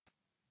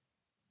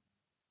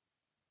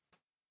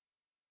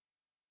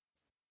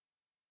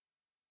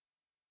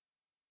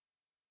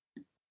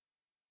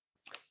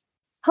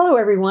Hello,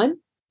 everyone.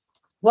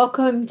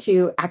 Welcome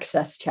to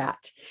Access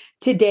Chat.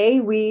 Today,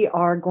 we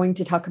are going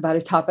to talk about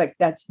a topic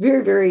that's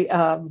very,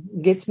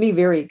 gets me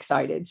very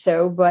excited.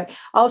 But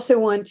I also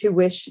want to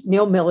wish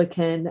Neil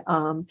Milliken,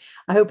 I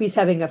hope he's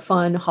having a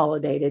fun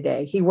holiday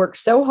today. He worked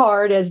so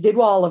hard, as did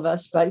all of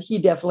us, but he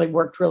definitely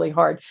worked really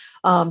hard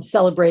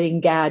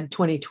celebrating GAD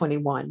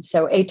 2021.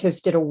 So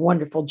ATOS did a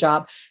wonderful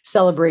job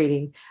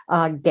celebrating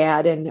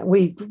GAD, and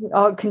we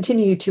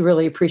continue to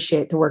really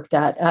appreciate the work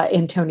that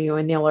Antonio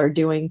and Neil are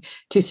doing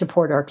to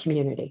support our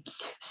community.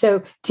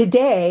 So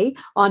today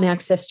on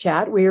Access Chat,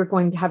 we are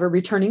going to have a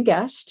returning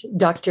guest,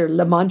 Dr.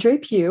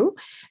 Lamondre Pugh,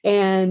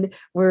 and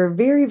we're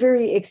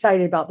very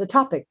excited about the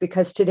topic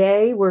because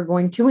today we're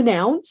going to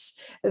announce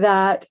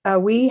that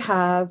we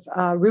have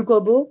Rue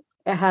Global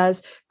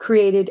has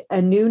created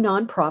a new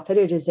nonprofit.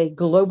 It is a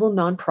global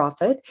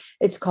nonprofit.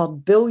 It's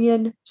called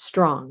Billion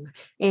Strong.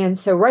 And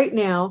so right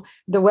now,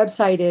 the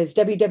website is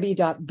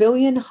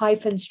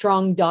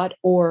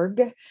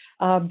www.billion-strong.org.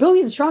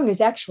 Billion Strong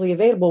is actually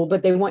available,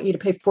 but they want you to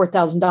pay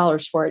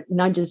 $4,000 for it.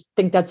 And I just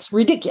think that's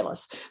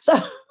ridiculous.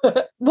 So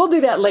we'll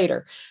do that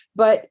later.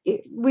 But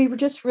we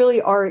just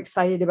really are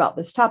excited about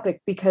this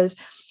topic because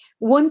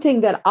one thing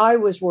that I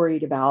was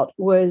worried about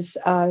was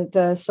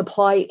the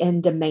supply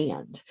and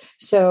demand.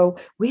 So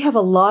we have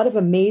a lot of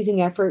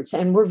amazing efforts,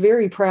 and we're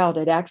very proud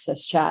at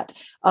Access Chat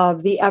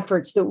of the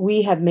efforts that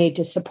we have made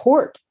to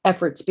support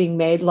efforts being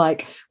made,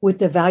 like with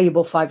the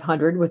Valuable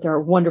 500 with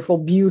our wonderful,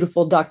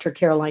 beautiful Dr.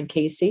 Caroline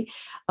Casey,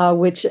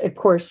 which, of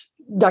course,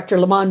 Dr.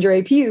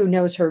 Lamondre Pugh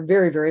knows her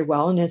very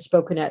well and has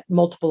spoken at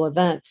multiple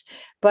events.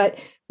 But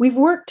we've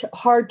worked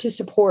hard to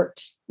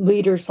support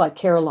leaders like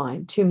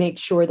Caroline to make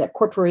sure that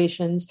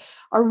corporations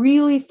are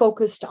really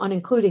focused on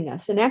including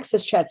us. And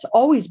Access Chat's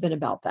always been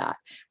about that.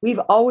 We've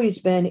always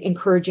been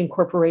encouraging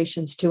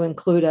corporations to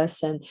include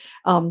us and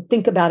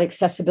think about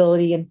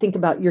accessibility and think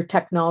about your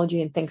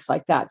technology and things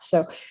like that.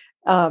 So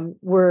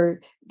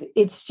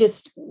it's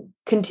just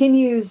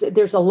continues.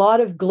 There's a lot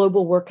of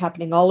global work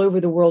happening all over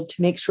the world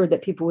to make sure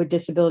that people with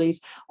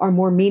disabilities are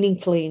more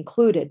meaningfully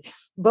included.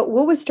 But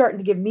what was starting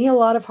to give me a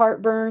lot of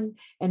heartburn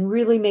and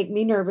really make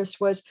me nervous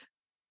was,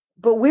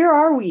 but where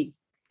are we?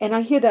 And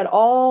I hear that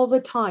all the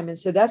time. And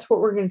so that's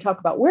what we're going to talk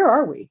about. Where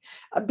are we?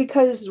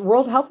 Because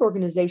World Health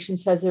Organization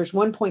says there's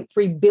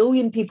 1.3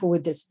 billion people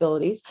with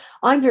disabilities.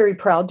 I'm very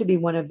proud to be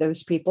one of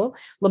those people.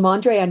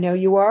 Lamondre, I know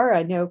you are.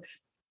 I know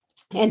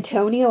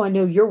Antonio, I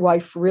know your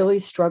wife really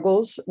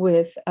struggles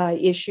with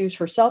issues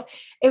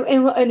herself.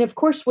 And of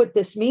course, what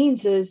this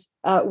means is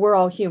we're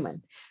all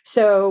human.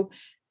 So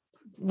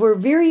we're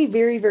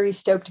very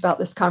stoked about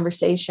this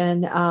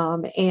conversation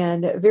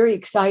and very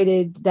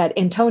excited that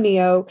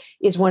Antonio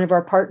is one of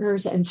our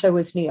partners, and so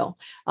is Neil.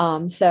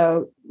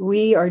 So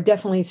we are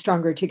definitely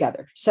stronger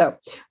together. So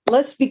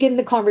let's begin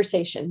the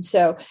conversation.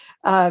 So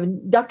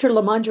Dr.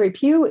 Lamondre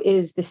Pugh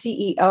is the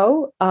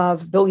CEO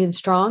of Billion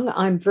Strong.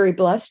 I'm very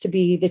blessed to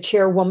be the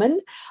chairwoman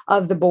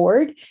of the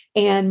board,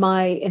 and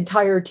my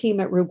entire team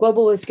at Rue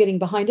Global is getting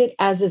behind it,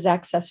 as is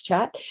Access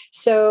Chat.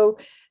 So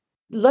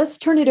let's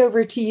turn it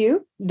over to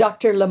you,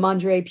 Dr.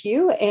 Lamondre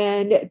Pugh,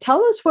 and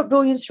tell us what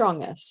Billion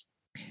Strong is.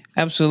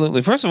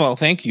 Absolutely. First of all,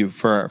 thank you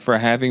for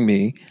having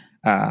me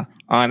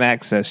on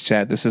Access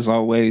Chat. This is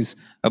always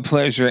a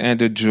pleasure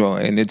and a joy,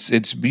 and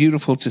it's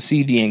beautiful to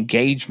see the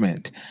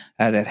engagement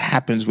that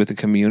happens with the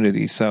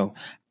community. So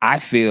I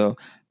feel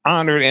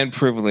honored and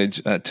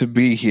privileged to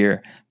be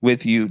here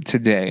with you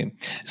today.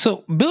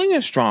 So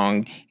Billion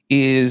Strong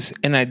is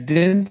an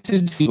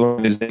identity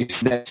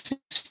organization that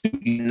seeks to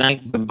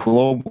unite the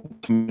global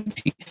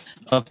community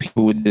of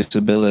people with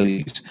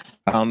disabilities.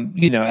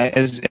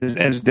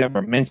 As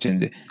Deborah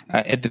mentioned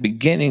at the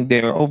beginning,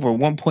 there are over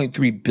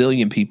 1.3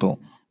 billion people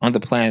on the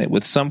planet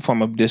with some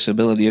form of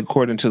disability,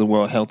 according to the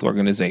World Health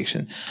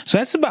Organization. So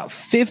that's about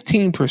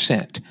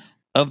 15%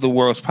 of the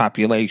world's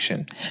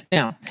population.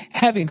 Now,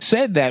 having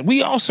said that,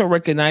 we also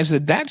recognize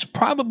that that's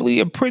probably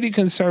a pretty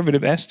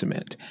conservative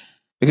estimate,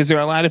 because there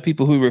are a lot of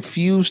people who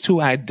refuse to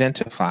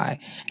identify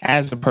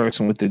as a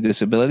person with a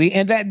disability,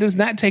 and that does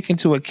not take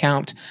into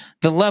account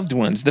the loved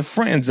ones, the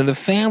friends, and the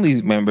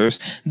family members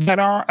that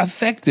are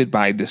affected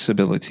by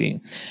disability.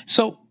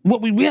 So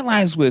what we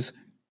realized was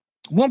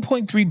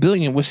 1.3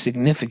 billion was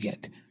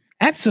significant.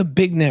 That's a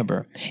big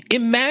number.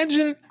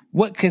 Imagine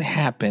what could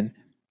happen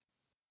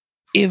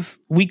if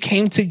we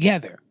came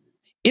together.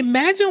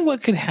 Imagine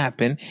what could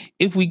happen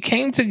if we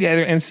came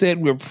together and said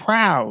we're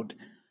proud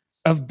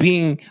of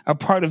being a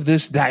part of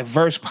this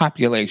diverse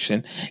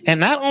population.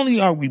 And not only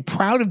are we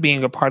proud of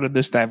being a part of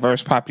this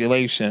diverse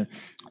population,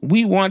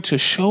 we want to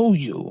show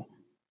you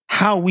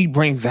how we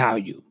bring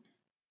value.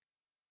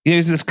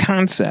 There's this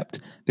concept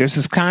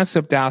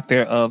out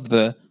there of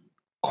the,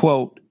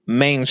 quote,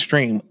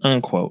 mainstream,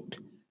 unquote.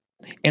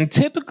 And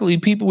typically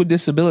people with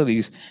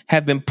disabilities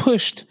have been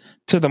pushed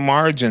to the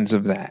margins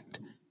of that.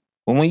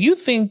 But when you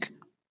think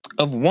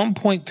of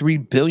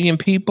 1.3 billion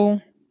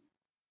people,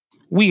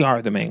 we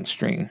are the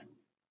mainstream.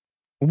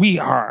 We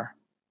are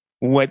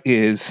what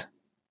is,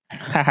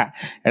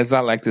 as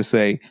I like to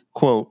say,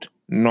 quote,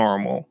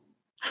 normal.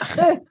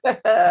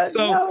 So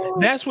No,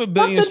 that's what not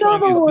Billion the Strong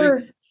is. novel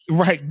word.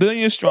 Right.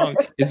 Billion Strong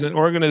is an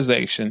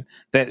organization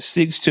that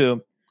seeks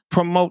to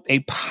promote a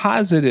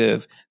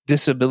positive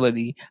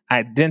disability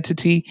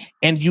identity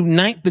and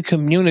unite the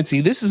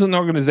community. This is an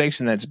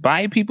organization that's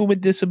by people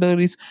with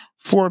disabilities,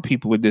 for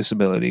people with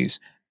disabilities.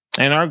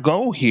 And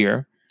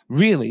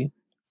really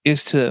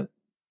is to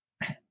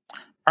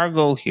our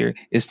goal here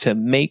is to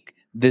make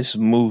this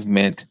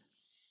movement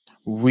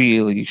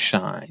really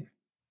shine.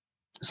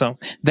 So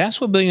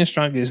that's what Billion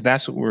Strong is.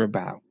 That's what we're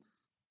about.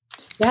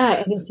 Yeah,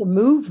 and it's a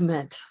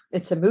movement.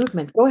 It's a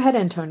movement. Go ahead,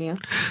 Antonio.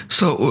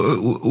 So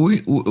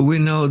we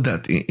know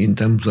that in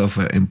terms of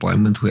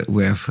employment,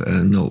 we have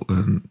no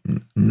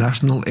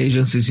national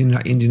agencies in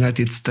the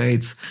United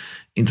States,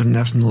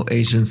 international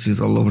agencies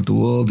all over the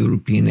world,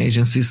 European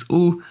agencies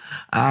who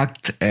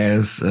act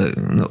as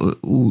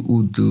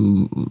who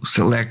do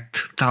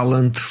select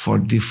talent for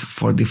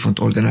different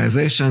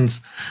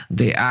organizations.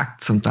 They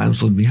act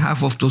sometimes on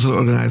behalf of those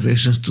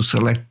organizations to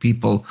select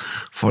people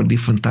for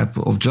different type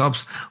of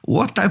jobs.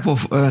 What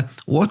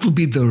will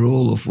be the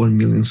role of 1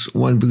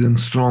 billion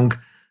strong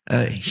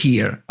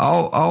here?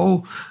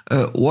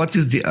 What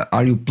is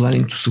are you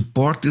planning to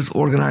support these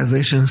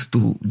organizations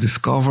to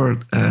discover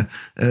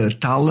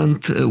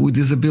talent with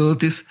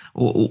disabilities?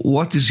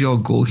 What is your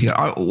goal here?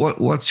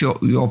 What's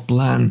your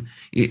plan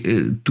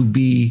to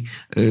be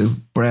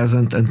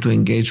present and to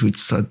engage with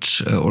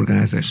such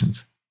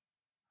organizations?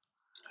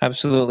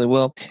 Absolutely.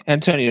 Well,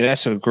 Antonio,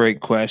 that's a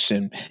great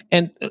question.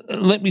 And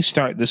let me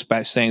start this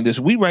by saying this.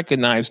 We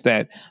recognize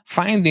that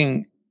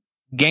finding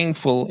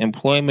gainful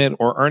employment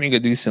or earning a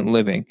decent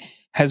living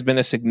has been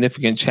a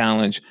significant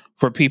challenge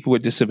for people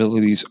with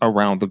disabilities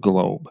around the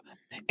globe.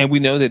 And we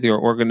know that there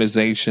are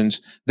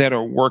organizations that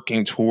are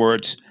working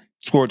towards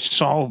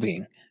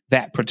solving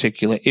that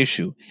particular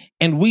issue.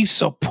 And we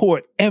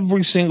support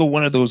every single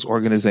one of those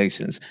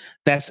organizations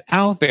that's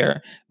out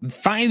there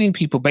finding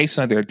people based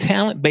on their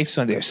talent, based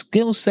on their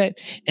skill set,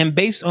 and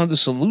based on the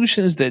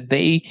solutions that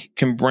they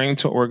can bring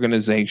to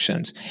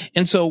organizations.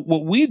 And so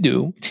what we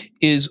do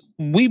is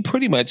we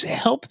pretty much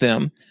help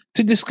them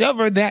to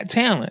discover that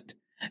talent.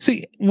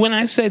 See, when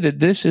I say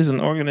that this is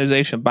an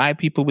organization by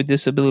people with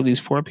disabilities,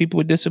 for people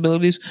with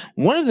disabilities,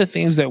 one of the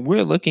things that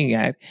we're looking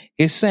at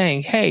is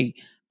saying, hey,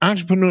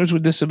 entrepreneurs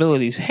with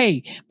disabilities,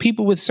 hey,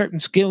 people with certain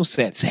skill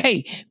sets,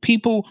 hey,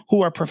 people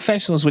who are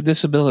professionals with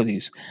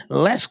disabilities,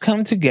 let's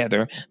come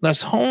together,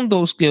 let's hone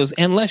those skills,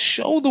 and let's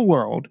show the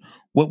world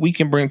what we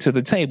can bring to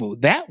the table.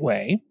 That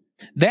way,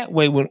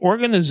 when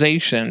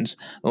organizations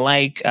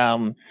like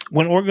headhunter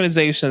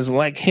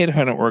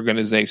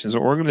organizations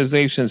or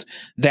organizations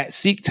that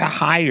seek to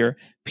hire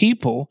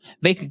people,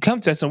 they can come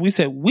to us and we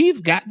say,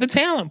 we've got the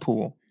talent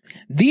pool.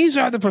 These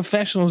are the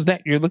professionals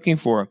that you're looking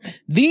for.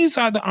 These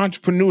are the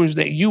entrepreneurs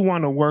that you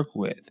want to work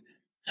with.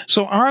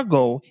 So our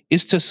goal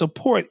is to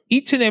support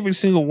each and every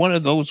single one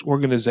of those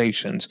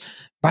organizations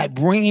by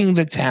bringing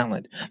the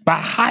talent, by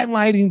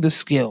highlighting the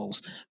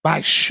skills,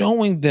 by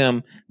showing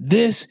them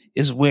this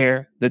is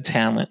where the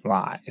talent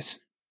lies.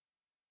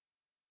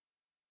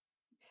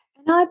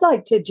 And I'd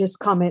like to just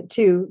comment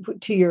to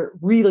your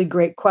really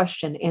great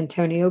question,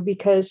 Antonio,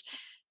 because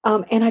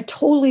and I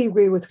totally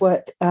agree with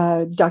what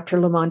Dr.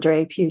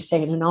 Lamondre Pugh is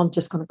saying, and I'm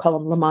just going to call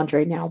him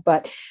Lamondre now.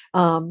 But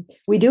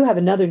we do have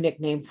another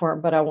nickname for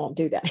him, but I won't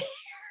do that.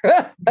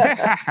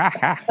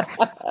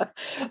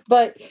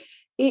 But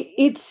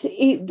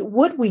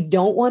what we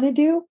don't want to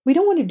do. We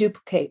don't want to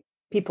duplicate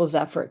people's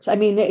efforts. I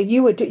mean,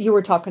 you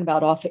were talking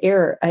about off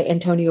air,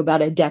 Antonio,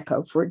 about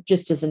Adecco, for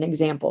just as an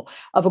example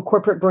of a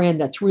corporate brand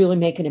that's really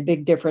making a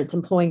big difference,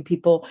 employing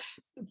people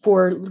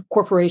for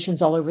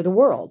corporations all over the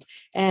world.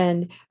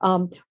 And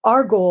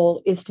our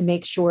goal is to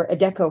make sure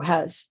Adecco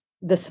has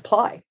the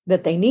supply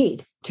that they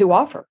need to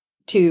offer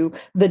to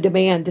the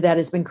demand that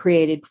has been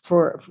created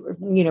for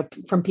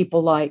from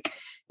people like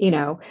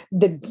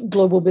the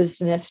Global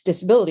Business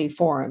Disability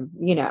Forum,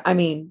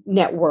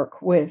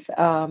 network with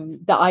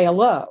the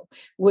ILO,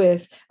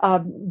 with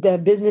the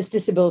Business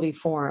Disability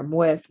Forum,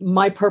 with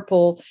My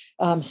Purple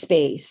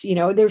Space.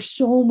 There's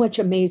so much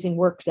amazing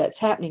work that's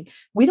happening.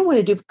 We don't want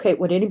to duplicate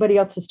what anybody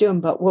else is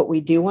doing, but what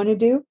we do want to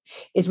do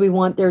is we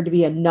want there to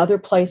be another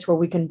place where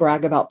we can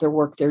brag about their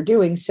work they're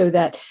doing so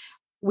that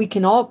we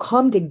can all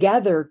come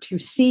together to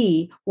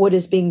see what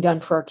is being done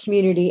for our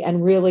community.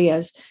 And really,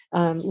 as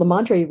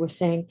Lamondre was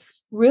saying,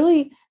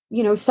 really,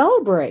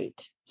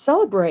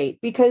 celebrate,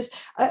 because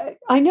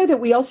I know that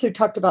we also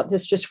talked about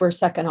this just for a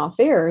second off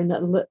air. And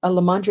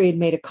Lamondre had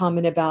made a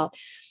comment about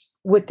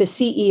what the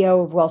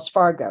CEO of Wells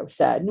Fargo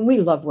said. And we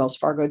love Wells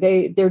Fargo.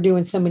 They're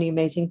doing so many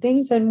amazing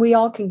things, and we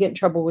all can get in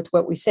trouble with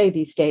what we say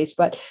these days.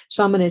 But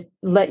so I'm going to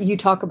let you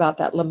talk about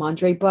that,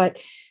 Lamondre.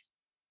 But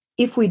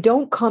if we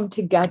don't come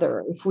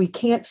together, if we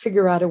can't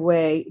figure out a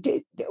way,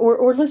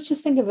 or let's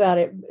just think about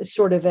it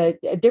sort of a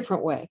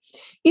different way.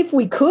 If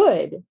we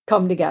could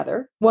come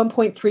together,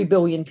 1.3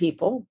 billion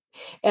people,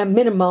 and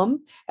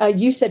minimum,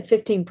 you said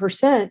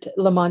 15%,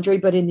 Lamondre,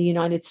 but in the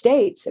United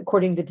States,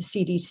 according to the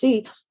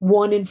CDC,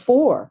 1 in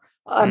 4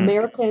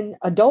 American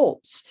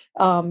adults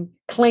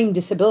claim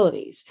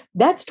disabilities.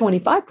 That's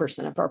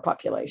 25% of our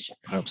population.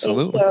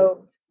 Absolutely. And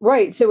so,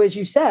 right. So as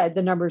you said,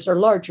 the numbers are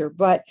larger,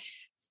 but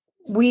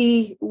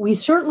we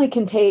certainly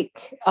can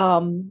take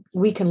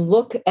we can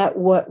look at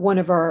what one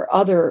of our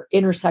other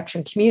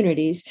intersection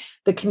communities,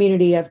 the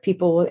community of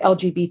people with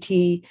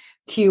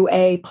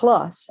LGBTQA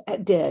plus,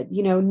 did.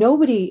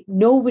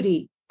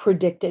 Nobody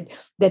predicted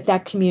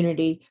that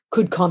community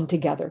could come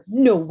together.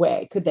 No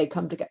way could they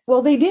come together.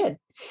 Well, they did.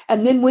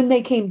 And then when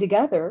they came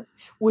together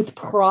with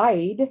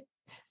pride,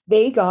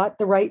 they got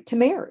the right to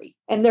marry.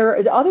 And there are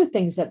other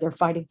things that they're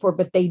fighting for,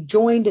 but they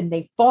joined and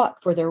they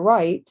fought for their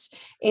rights.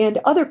 And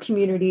other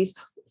communities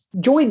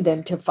joined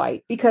them to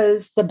fight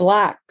because the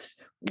Blacks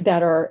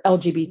that are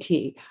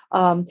LGBT,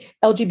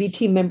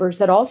 LGBT members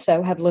that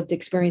also have lived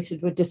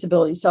experiences with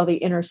disabilities, all the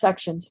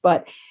intersections,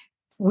 but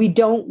we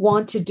don't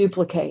want to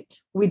duplicate.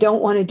 We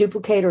don't want to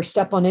duplicate or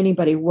step on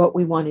anybody. What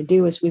we want to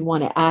do is we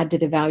want to add to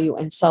the value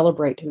and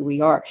celebrate who we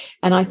are.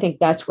 And I think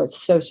that's what's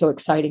so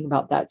exciting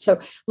about that. So,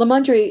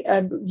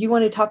 Lamondre, you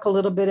want to talk a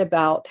little bit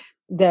about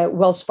the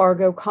Wells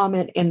Fargo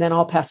comment, and then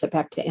I'll pass it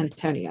back to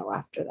Antonio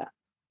after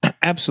that.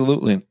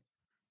 Absolutely.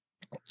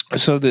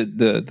 So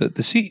the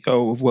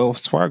CEO of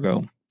Wells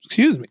Fargo,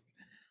 excuse me,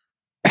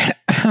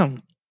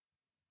 the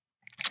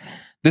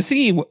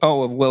CEO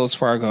of Wells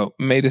Fargo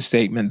made a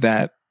statement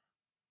that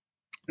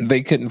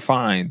they couldn't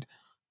find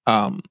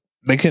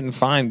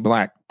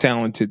Black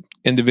talented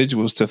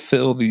individuals to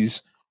fill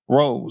these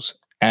roles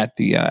at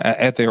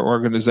their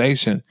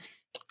organization,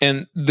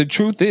 and the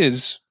truth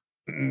is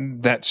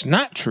that's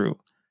not true.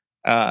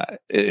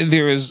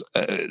 There's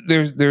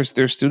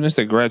students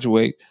that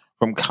graduate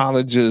from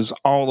colleges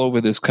all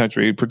over this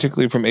country,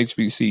 particularly from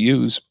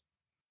HBCUs,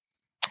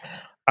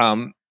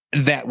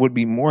 that would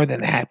be more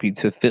than happy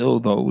to fill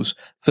those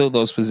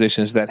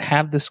positions, that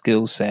have the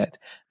skill set,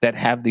 that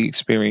have the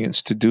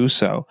experience to do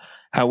so.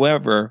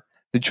 However,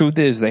 the truth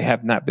is they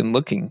have not been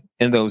looking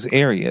in those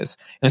areas.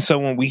 And so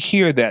when we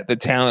hear that the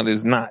talent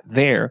is not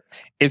there,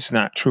 it's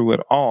not true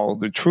at all.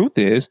 The truth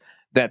is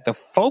that the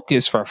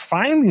focus for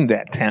finding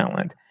that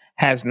talent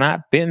has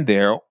not been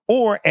there,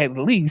 or at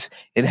least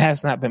it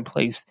has not been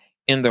placed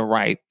in the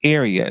right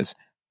areas.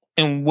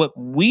 And what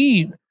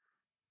we've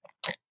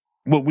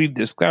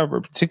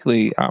discovered,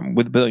 particularly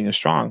with Billion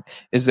Strong,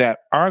 is that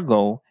our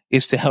goal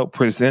is to help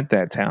present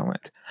that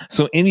talent.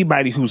 So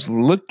anybody who's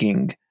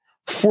looking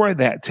for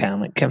that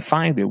talent can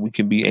find it. We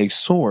can be a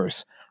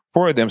source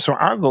for them. So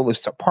our goal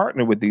is to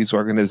partner with these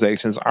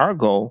organizations. Our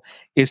goal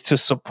is to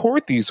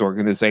support these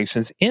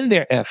organizations in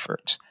their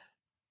efforts.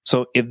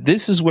 So if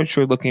this is what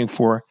you're looking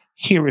for,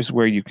 here is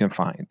where you can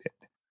find it.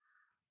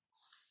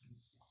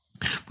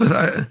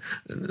 But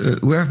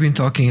we have been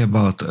talking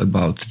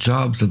about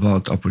jobs,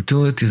 about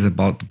opportunities,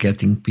 about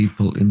getting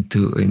people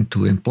into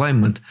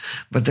employment.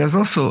 But there's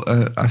also,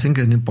 I think,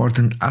 an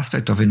important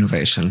aspect of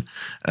innovation,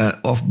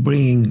 of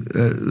bringing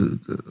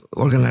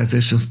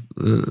organizations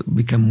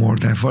become more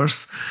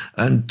diverse,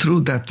 and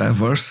through that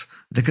diverse,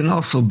 they can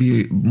also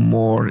be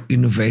more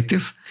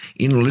innovative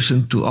in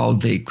relation to how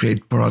they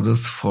create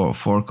products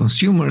for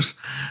consumers,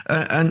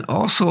 and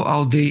also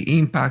how they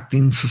impact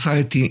in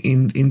society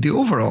in the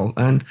overall.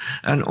 And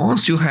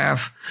once you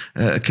have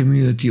a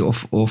community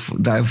of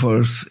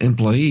diverse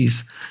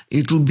employees,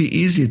 it will be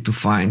easy to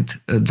find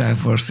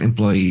diverse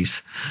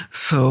employees.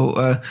 So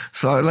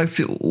I'd like to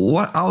see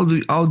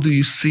how do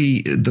you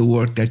see the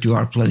work that you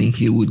are planning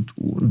here with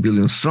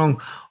Billion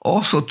Strong,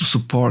 also to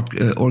support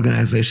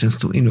organizations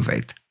to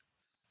innovate?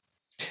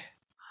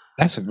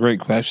 That's a great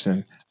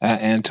question,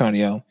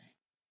 Antonio.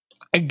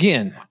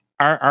 Again,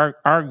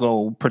 our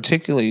goal,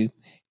 particularly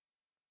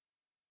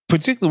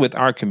with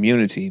our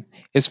community,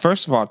 is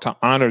first of all to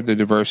honor the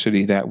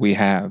diversity that we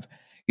have.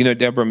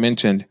 Deborah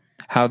mentioned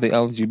how the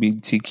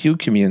LGBTQ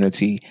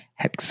community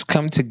has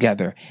come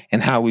together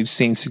and how we've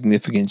seen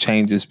significant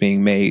changes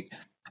being made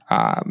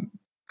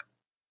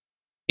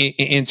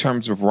in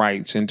terms of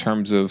rights, in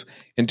terms of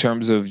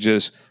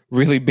just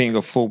really being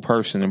a full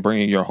person and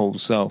bringing your whole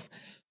self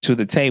to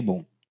the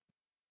table.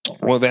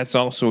 Well, that's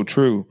also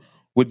true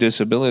with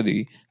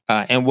disability.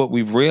 And what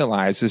we've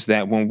realized is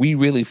that when we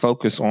really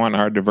focus on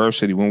our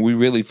diversity, when we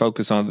really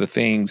focus on the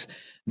things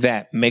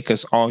that make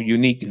us all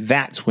unique,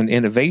 that's when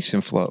innovation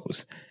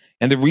flows.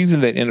 And the reason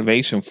that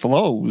innovation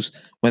flows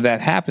when that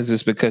happens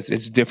is because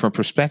it's different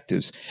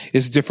perspectives.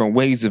 It's different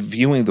ways of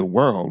viewing the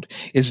world.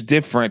 It's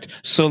different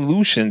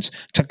solutions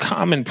to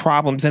common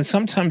problems and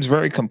sometimes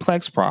very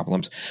complex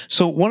problems.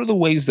 So one of the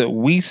ways that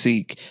we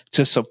seek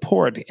to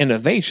support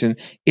innovation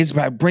is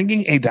by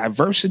bringing a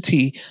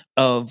diversity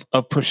of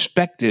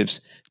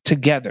perspectives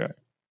together.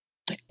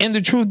 And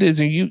the truth is,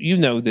 and you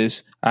know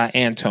this,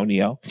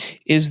 Antonio,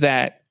 is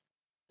that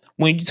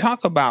when you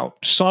talk about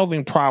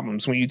solving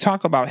problems, when you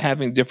talk about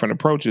having different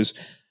approaches,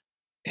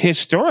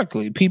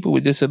 historically, people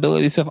with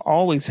disabilities have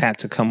always had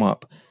to come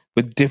up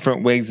with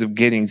different ways of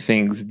getting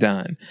things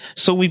done.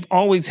 So we've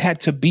always had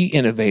to be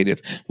innovative.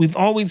 We've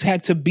always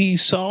had to be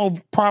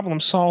problem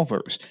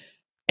solvers.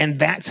 And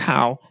that's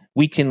how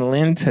we can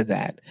lend to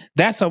that.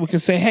 That's how we can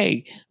say,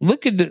 hey,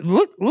 look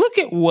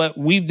at what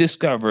we've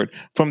discovered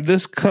from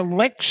this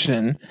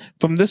collection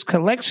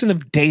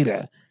of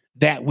data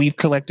that we've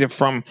collected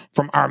from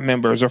our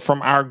members or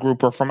from our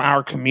group or from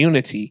our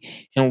community.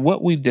 And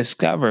what we've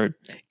discovered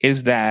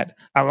is that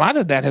a lot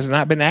of that has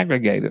not been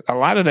aggregated. A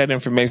lot of that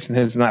information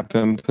has not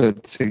been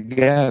put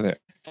together.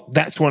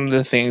 That's one of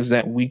the things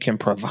that we can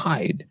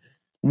provide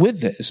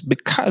with this,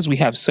 because we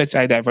have such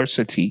a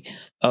diversity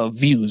of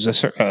views,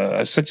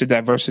 such a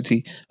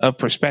diversity of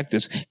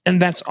perspectives.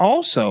 And that's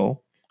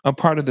also a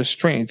part of the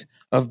strength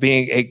of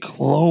being a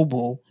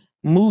global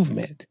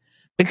movement,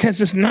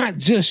 because it's not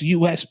just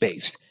US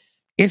based.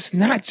 It's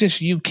not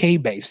just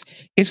UK based.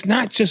 It's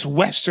not just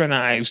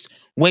westernized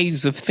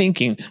ways of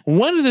thinking.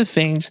 One of the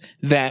things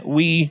that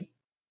we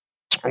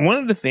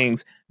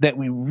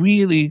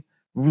really,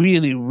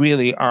 really,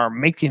 really are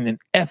making an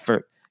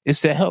effort is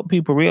to help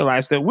people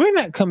realize that we're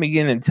not coming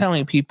in and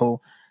telling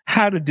people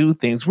how to do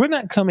things. We're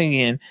not coming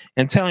in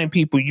and telling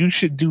people you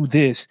should do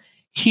this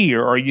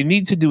here or you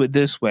need to do it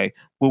this way.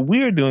 What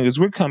we're doing is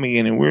we're coming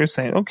in and we're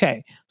saying,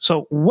 okay,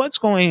 so what's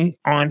going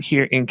on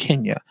here in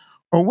Kenya,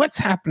 or what's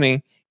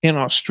happening in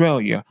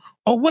Australia,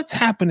 or what's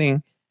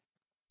happening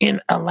in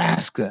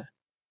Alaska,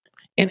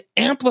 and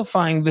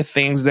amplifying the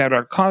things that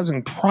are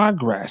causing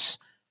progress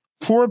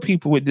for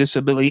people with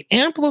disability,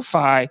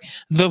 amplify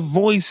the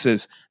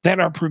voices that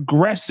are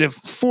progressive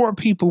for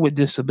people with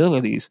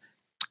disabilities,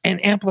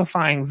 and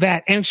amplifying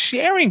that and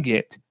sharing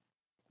it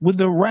with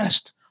the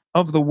rest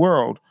of the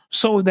world,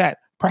 so that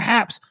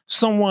perhaps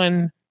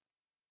someone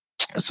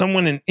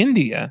in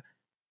India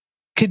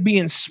could be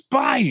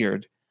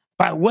inspired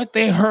by what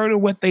they heard or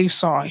what they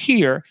saw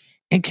here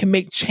and can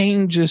make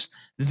changes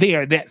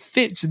there that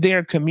fits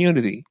their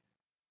community.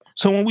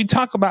 So when we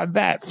talk about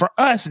that, for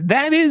us,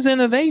 that is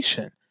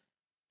innovation.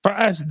 For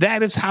us,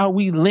 that is how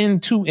we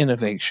lend to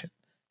innovation.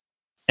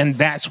 And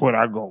that's what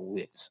our goal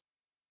is.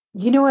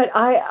 You know what?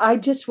 I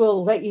just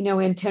will let you know,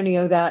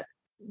 Antonio, that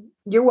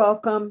you're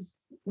welcome.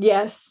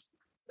 Yes,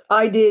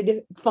 I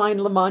did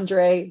find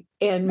Lamondre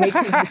and make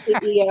him the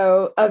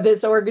CEO of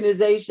this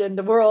organization,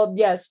 the world.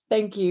 Yes,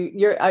 thank you.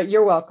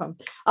 You're welcome.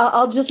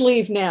 I'll just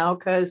leave now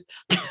because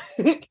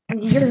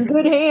you're in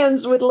good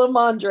hands with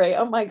Lamondre.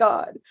 Oh my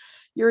God,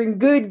 you're in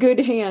good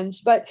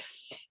hands. But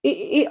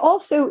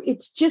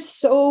it's just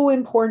so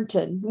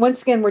important.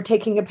 Once again, we're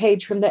taking a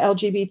page from the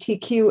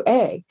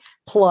LGBTQA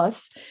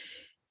plus,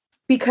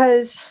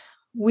 because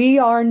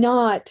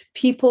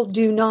people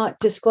do not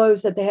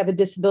disclose that they have a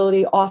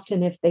disability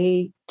often if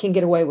they can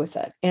get away with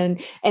it.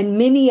 And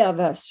many of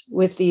us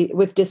with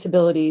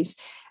disabilities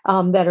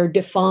that are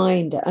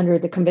defined under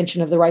the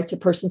Convention of the Rights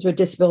of Persons with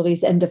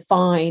Disabilities and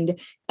defined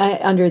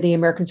under the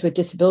Americans with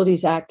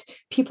Disabilities Act,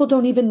 people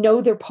don't even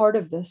know they're part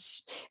of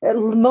this.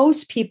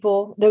 Most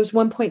people, those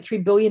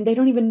 1.3 billion, they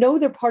don't even know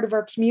they're part of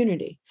our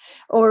community.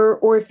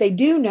 Or if they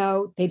do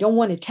know, they don't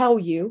want to tell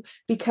you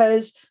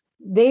because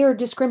they are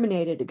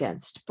discriminated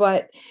against.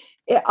 But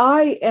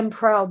I am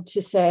proud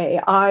to say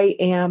I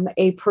am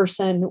a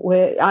person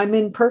I'm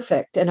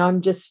imperfect, and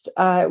I'm just,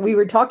 we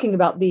were talking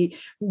about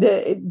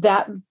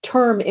that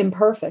term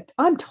imperfect.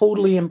 I'm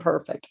totally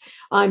imperfect.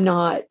 I'm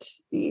not,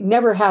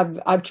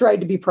 I've tried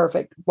to be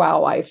perfect.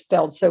 Wow, I've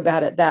failed so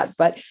bad at that.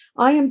 But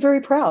I am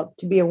very proud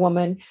to be a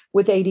woman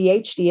with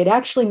ADHD. It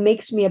actually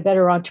makes me a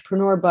better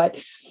entrepreneur,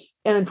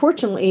 and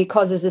unfortunately, it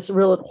causes this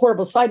real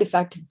horrible side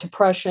effect of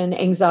depression,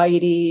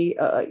 anxiety,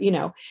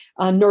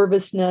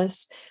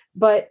 nervousness.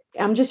 But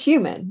I'm just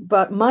human.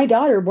 But my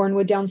daughter, born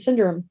with Down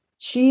syndrome,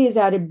 she has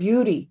added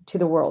beauty to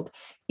the world.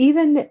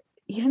 Even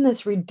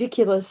this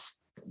ridiculous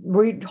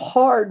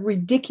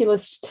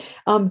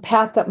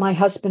path that my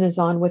husband is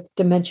on with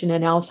dementia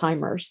and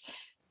Alzheimer's.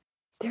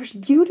 There's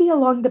beauty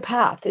along the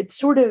path. It's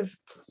sort of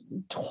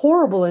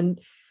horrible, and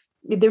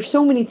there's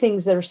so many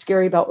things that are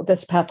scary about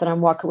this path that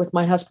I'm walking with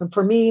my husband.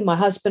 For me, my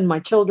husband, my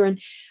children,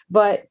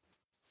 but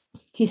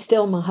he's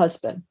still my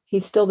husband.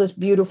 He's still this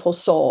beautiful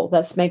soul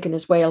that's making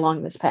his way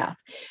along this path.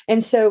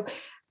 And so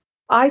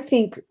I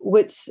think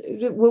what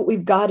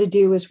we've got to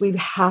do is we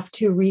have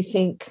to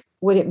rethink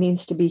what it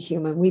means to be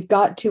human. We've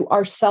got to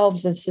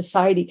ourselves and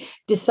society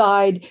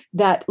decide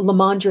that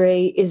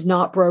Lamondre is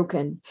not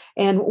broken.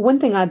 And one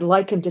thing I'd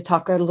like him to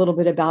talk a little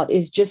bit about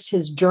is just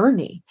his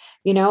journey.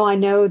 I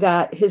know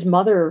that his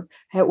mother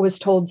was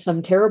told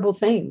some terrible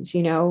things.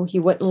 He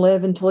wouldn't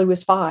live until he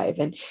was 5,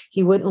 and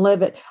he wouldn't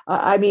live it.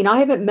 I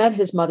haven't met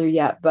his mother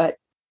yet, but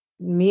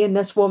me and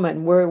this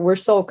woman, we're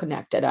soul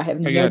connected. I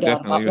have no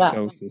doubt about that.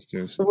 Soul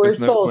sisters. We're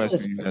soul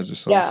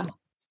sisters.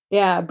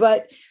 Yeah.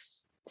 But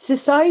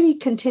society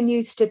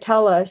continues to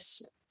tell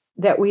us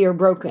that we are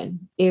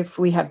broken if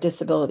we have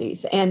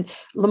disabilities. And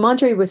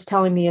Lamondre was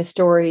telling me a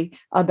story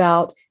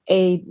about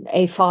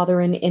a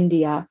father in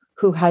India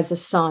who has a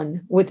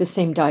son with the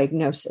same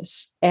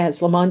diagnosis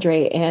as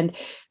Lamondre. And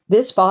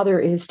this father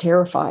is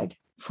terrified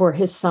for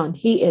his son.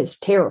 He is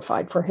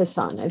terrified for his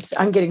son.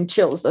 I'm getting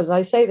chills as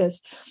I say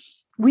this.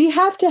 We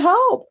have to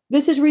help.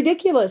 This is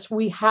ridiculous.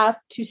 We have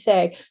to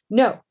say,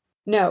 no,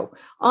 No,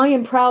 I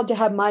am proud to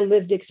have my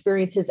lived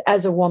experiences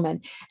as a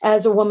woman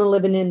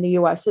living in the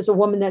US, as a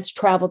woman that's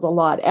traveled a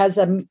lot, as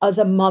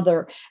a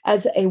mother,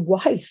 as a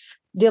wife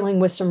dealing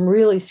with some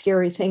really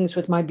scary things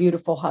with my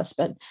beautiful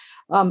husband.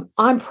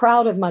 I'm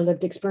proud of my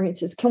lived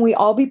experiences. Can we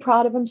all be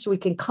proud of them so we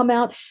can come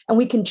out and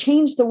we can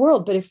change the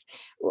world?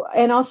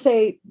 And I'll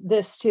say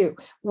this too,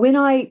 when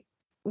I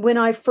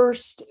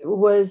first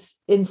was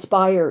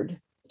inspired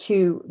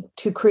to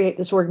create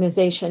this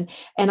organization,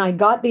 and I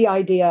got the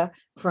idea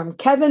from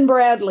Kevin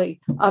Bradley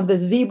of the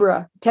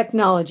Zebra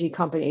Technology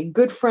Company, a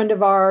good friend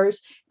of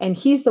ours, and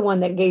he's the one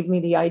that gave me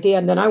the idea.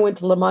 And then I went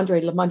to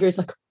Lamondre. Lamondre's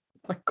like,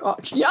 oh my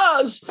gosh,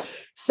 yes.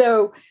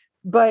 So,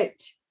 but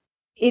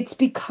it's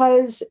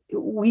because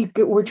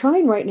we're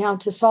trying right now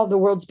to solve the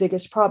world's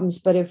biggest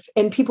problems.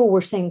 And people were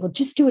saying, well,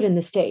 just do it in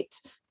the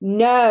States.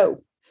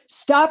 No,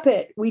 stop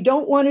it. We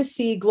don't want to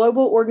see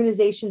global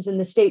organizations in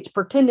the States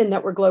pretending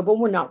that we're global.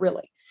 We're not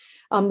really.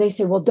 They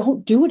say, well,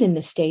 don't do it in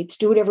the States,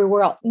 do it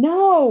everywhere else.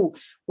 No,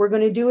 we're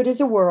going to do it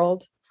as a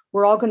world.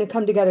 We're all going to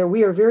come together.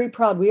 We are very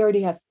proud. We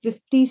already have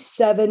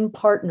 57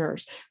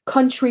 partners,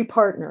 country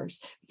partners,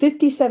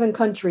 57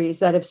 countries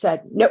that have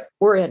said, nope,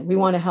 we're in. We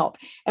want to help.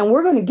 And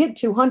we're going to get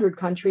 200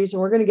 countries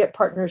and we're going to get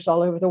partners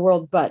all over the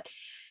world. But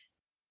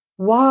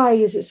why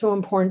is it so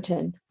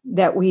important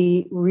that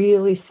we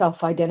really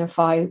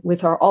self-identify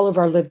with all of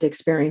our lived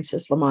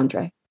experiences,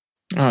 Lamondre?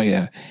 Oh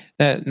yeah,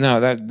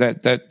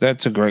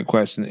 that's a great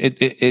question.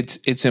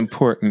 It's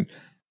important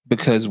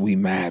because we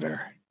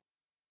matter.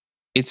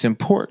 It's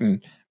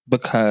important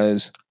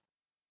because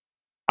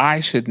I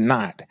should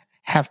not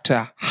have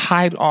to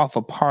hide off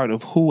a part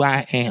of who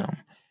I am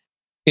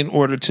in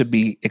order to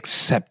be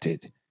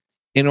accepted,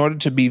 in order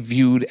to be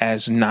viewed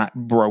as not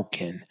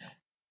broken.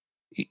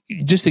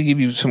 Just to give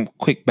you some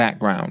quick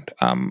background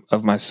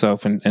of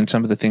myself and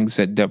some of the things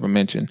that Deborah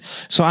mentioned.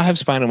 So I have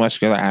spinal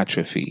muscular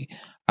atrophy.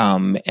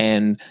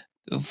 And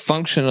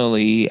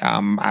functionally,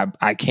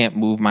 I can't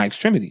move my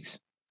extremities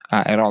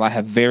at all. I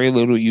have very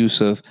little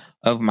use of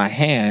my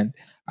hand.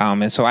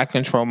 And so I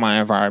control my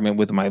environment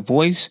with my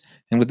voice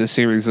and with a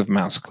series of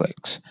mouse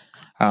clicks.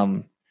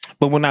 But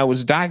when I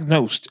was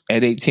diagnosed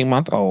at 18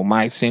 months old,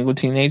 my single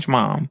teenage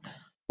mom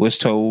was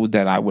told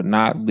that I would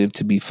not live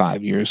to be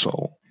 5 years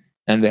old.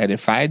 And that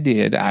if I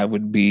did, I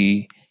would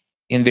be,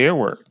 in their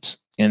words,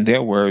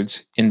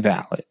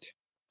 invalid.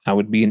 I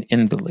would be an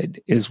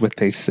invalid, is what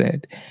they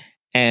said.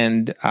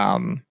 And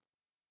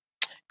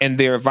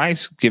their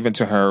advice given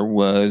to her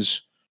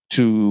was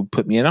to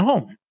put me in a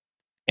home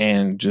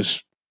and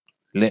just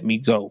let me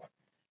go.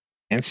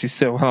 And she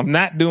said, well, I'm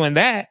not doing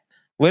that.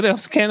 What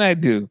else can I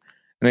do?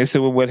 And they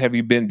said, well, what have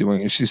you been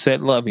doing? And she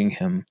said, loving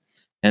him.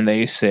 And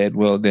they said,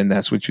 well, then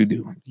that's what you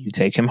do. You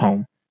take him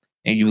home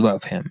and you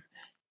love him.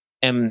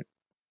 And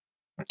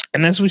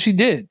that's what she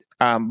did.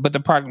 But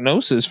the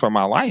prognosis for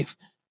my life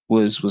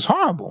was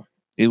horrible.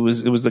 It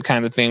was the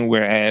kind of thing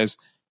whereas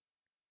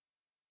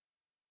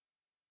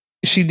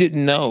she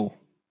didn't know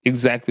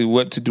exactly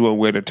what to do or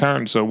where to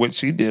turn. So what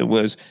she did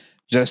was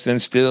just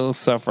instill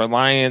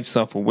self-reliance,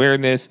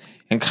 self-awareness,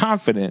 and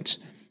confidence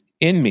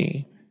in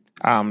me.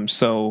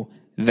 So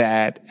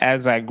that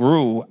as I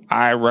grew,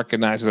 I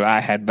recognized that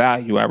I had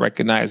value. I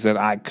recognized that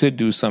I could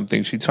do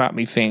something. She taught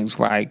me things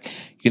like,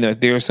 if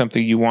there's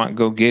something you want,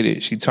 go get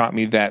it. She taught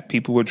me that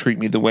people would treat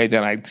me the way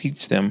that I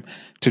teach them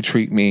to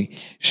treat me.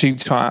 She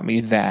taught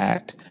me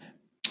that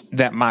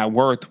my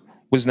worth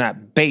was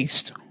not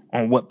based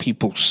on what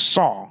people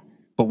saw,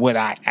 but what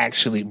I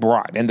actually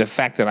brought. And the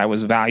fact that I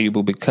was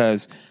valuable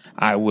because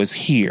I was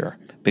here,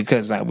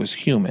 because I was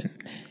human.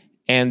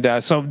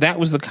 And so that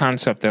was the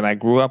concept that I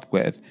grew up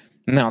with.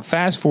 Now,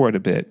 fast forward a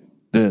bit,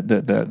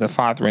 the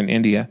father in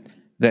India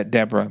that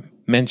Deborah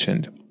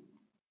mentioned.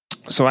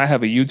 So I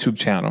have a YouTube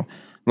channel,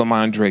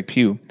 Lamondre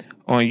Pugh,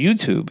 on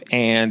YouTube,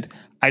 and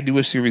I do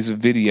a series of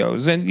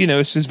videos. And,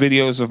 it's just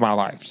videos of my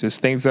life,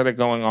 just things that are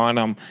going on.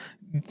 I'm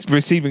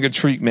receiving a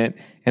treatment,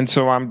 and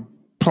so I'm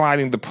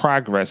plotting the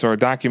progress or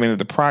documenting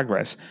the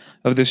progress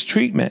of this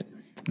treatment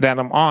that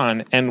I'm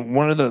on. And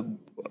one of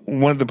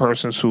the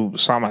persons who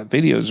saw my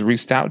videos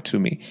reached out to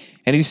me,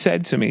 and he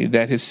said to me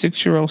that his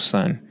 6-year-old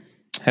son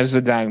has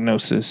the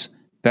diagnosis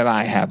that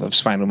I have of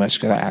spinal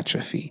muscular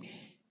atrophy.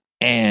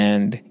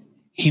 And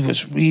he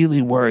was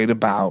really worried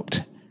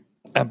about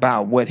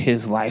what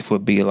his life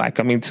would be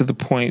like. I mean, to the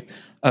point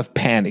of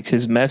panic.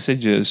 His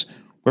messages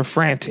were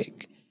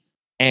frantic.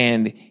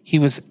 And he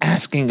was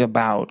asking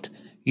about,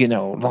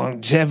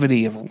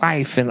 longevity of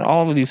life and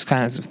all of these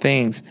kinds of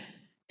things.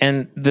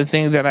 And the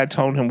thing that I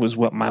told him was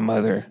what my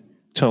mother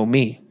told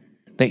me,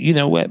 that, you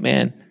know what,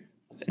 man,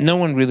 no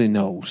one really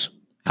knows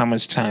how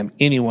much time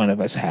any one of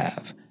us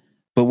have.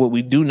 But what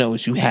we do know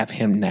is you have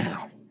him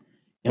now.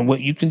 And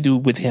what you can do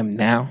with him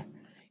now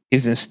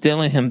is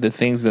instill in him the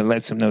things that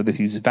lets him know that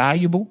he's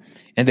valuable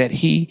and that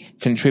he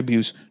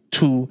contributes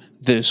to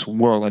this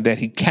world and that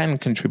he can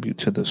contribute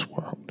to this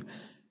world.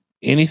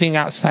 Anything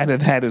outside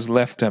of that is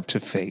left up to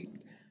fate.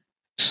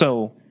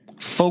 So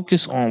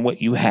focus on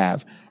what you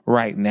have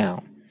right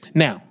now.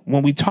 Now,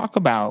 when we talk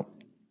about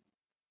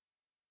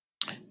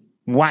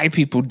why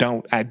people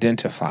don't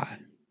identify.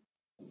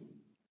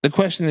 The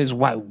question is,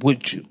 why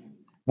would you?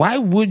 Why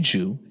would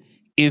you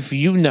if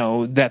you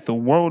know that the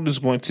world is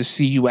going to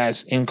see you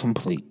as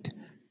incomplete?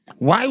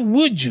 Why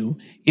would you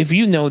if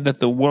you know that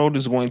the world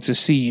is going to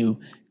see you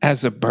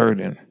as a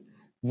burden?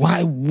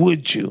 Why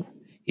would you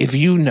if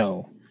you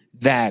know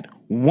that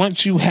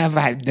once you have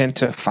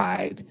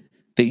identified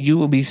that you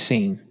will be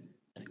seen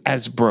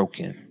as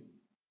broken?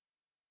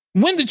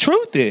 When the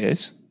truth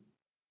is,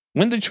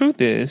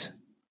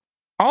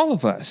 all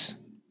of us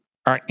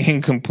are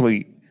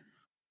incomplete.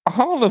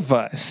 All of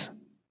us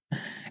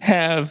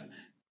have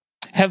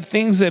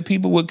things that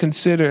people would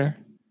consider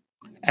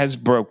as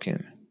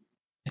broken.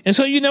 And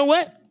so, you know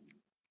what?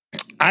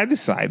 I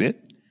decided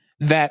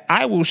that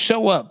I will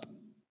show up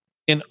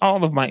in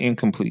all of my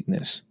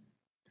incompleteness.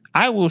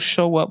 I will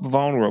show up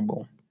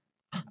vulnerable.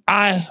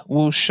 I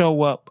will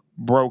show up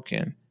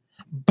broken,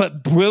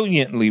 but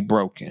brilliantly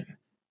broken.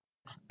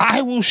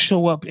 I will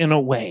show up in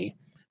a way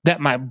that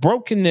my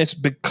brokenness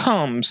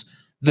becomes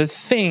the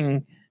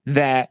thing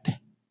that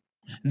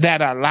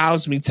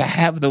allows me to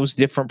have those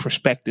different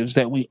perspectives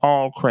that we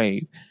all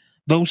crave.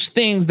 Those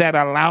things that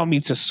allow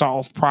me to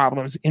solve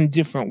problems in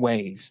different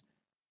ways.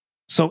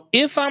 So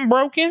if I'm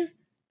broken,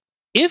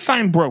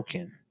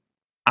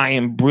 I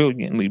am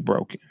brilliantly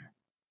broken.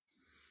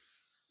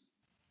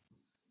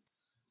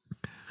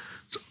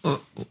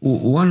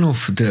 One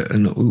of the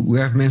we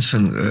have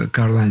mentioned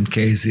Caroline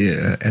Casey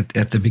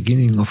at the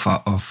beginning of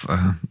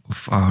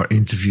our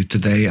interview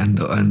today, and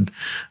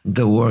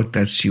the work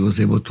that she was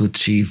able to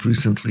achieve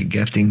recently,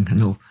 getting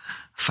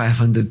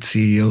 500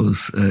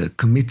 CEOs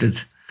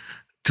committed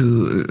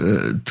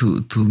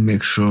to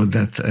make sure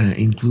that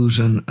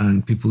inclusion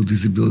and people with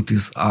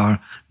disabilities are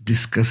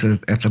discussed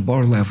at a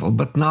board level.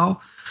 But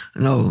now,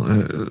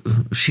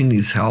 she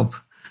needs help.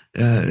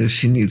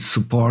 She needs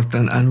support,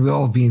 and we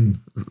all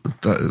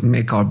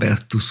make our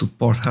best to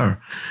support her.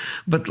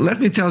 But let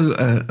me tell you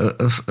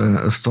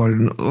a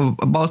story.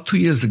 About 2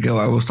 years ago,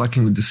 I was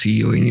talking with the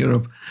CEO in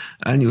Europe,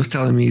 and he was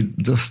telling me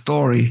the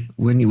story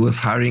when he was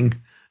hiring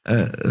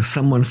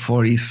someone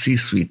for his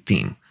C-suite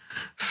team.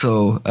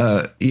 So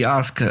he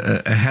asked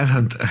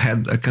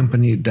had a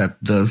company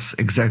that does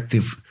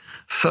executive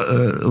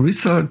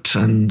research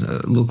and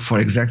look for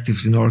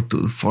executives in order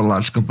for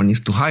large companies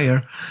to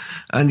hire.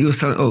 And he was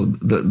telling,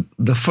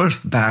 the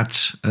first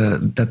batch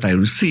that I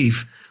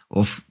received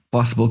of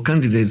possible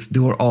candidates, they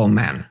were all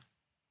men.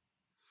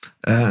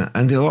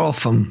 And they were all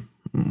from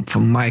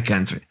my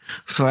country.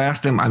 So I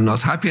asked them, I'm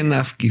not happy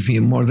enough, give me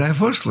a more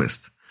diverse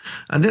list.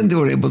 And then they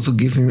were able to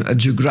give him a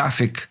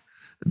geographic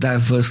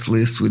diverse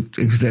list with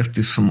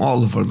executives from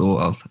all over the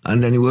world.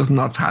 And then he was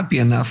not happy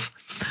enough.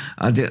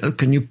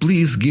 Can you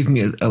please give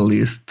me a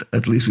list,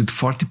 at least with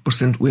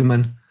 40%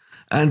 women?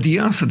 And the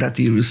answer that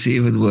he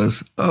received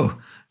was,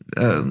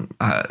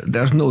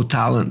 there's no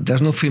talent,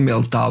 there's no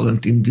female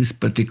talent in this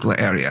particular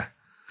area.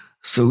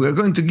 So we're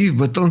going to give,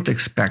 but don't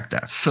expect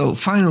that. So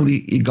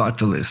finally, he got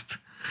the list.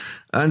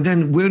 And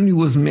then when he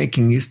was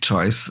making his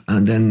choice,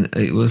 and then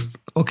it was,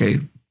 okay,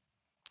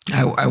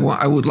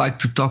 I would like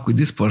to talk with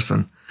this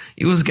person.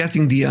 He was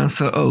getting the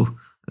answer,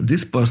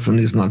 this person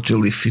is not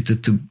really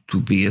fitted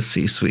to be a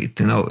C-suite.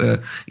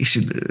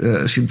 She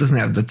doesn't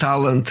have the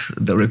talent,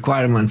 the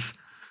requirements,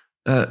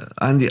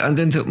 and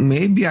then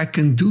maybe I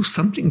can do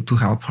something to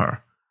help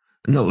her.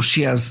 No,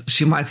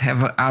 she might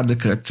have other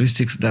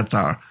characteristics that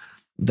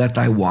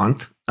I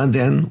want, and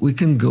then we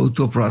can go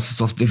to a process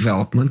of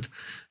development,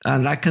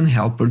 and I can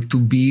help her to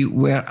be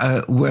where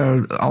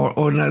our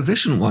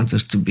organization wants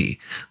us to be.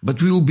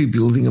 But we will be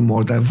building a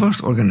more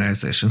diverse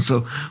organization.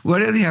 So we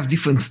already have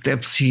different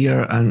steps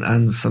here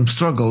and some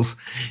struggles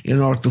in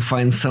order to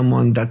find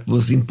someone that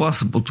was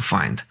impossible to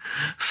find.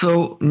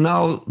 So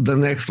now the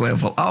next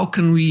level,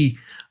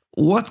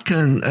 what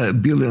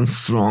can Billion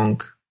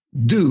Strong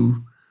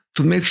do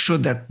to make sure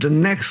that the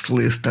next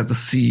list that the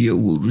CEO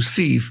will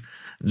receive,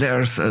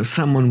 there's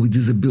someone with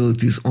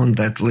disabilities on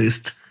that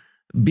list,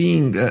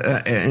 being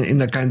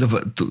in a kind of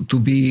to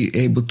be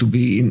able to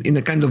be in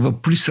a kind of a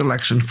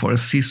pre-selection for a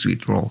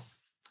C-suite role?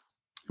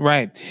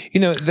 Right.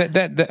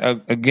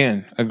 That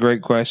again, a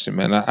great question,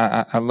 man.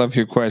 I love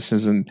your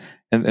questions and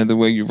the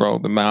way you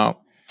rolled them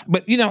out.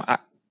 But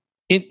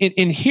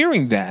in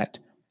hearing that,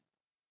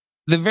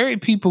 the very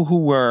people who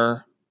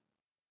were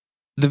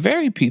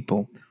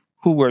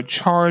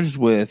charged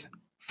with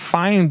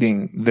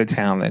finding the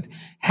talent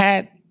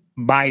had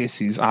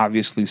biases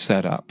obviously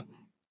set up,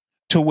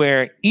 to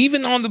where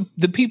even on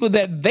the people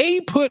that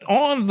they put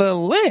on the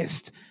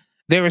list,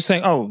 they were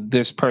saying,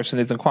 this person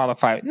isn't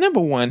qualified. Number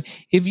one,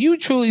 if you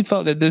truly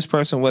felt that this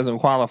person wasn't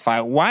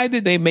qualified, why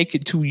did they make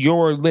it to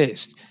your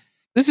list?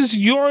 This is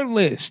your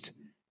list.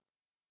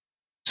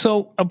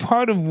 So a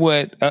part of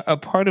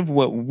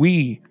what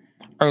we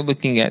are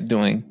looking at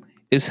doing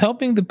is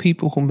helping the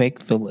people who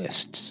make the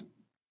lists,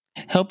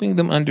 helping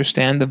them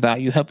understand the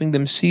value, helping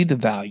them see the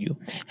value,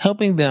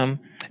 helping them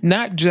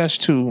not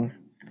just to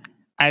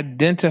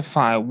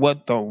identify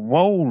what the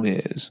role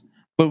is,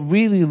 but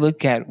really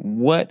look at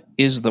what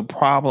is the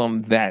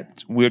problem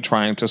that we're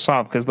trying to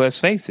solve. Because let's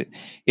face it,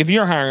 if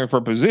you're hiring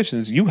for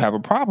positions, you have a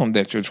problem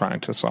that you're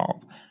trying to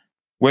solve.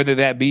 Whether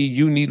that be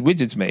you need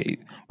widgets made,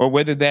 or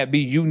whether that be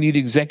you need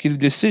executive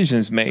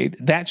decisions made,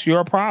 that's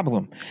your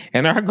problem.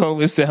 And our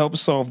goal is to help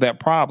solve that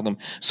problem.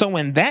 So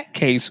in that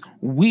case,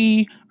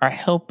 we are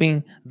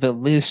helping the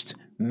list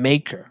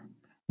maker.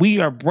 We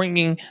are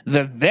bringing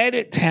the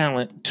vetted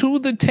talent to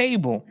the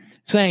table,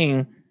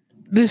 saying,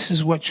 this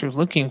is what you're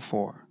looking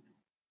for.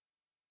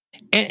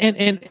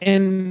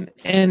 And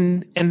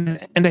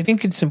I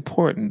think it's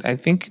important. I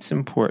think it's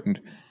important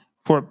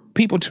for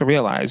people to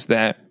realize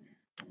that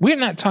we're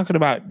not talking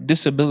about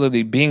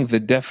disability being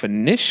the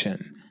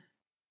definition.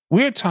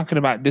 We're talking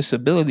about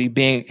disability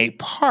being a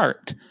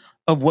part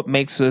of what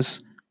makes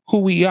us who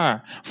we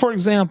are. For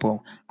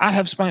example, I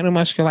have spinal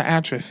muscular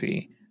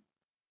atrophy,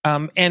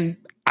 and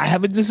I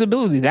have a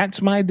disability.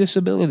 That's my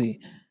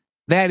disability.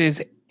 That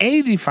is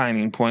a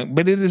defining point,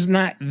 but it is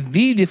not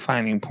the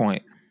defining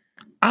point.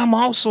 I'm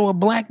also a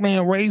Black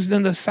man raised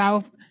in the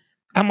South.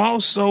 I'm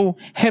also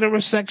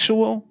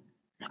heterosexual.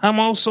 I'm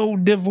also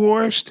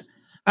divorced.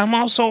 I'm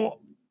also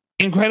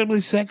incredibly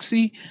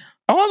sexy.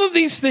 All of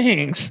these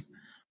things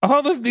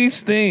are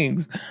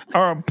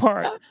a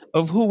part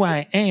of who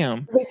I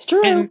am. It's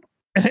true. And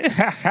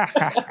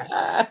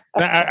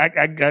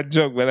I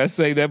joke when I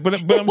say that,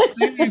 but I'm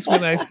serious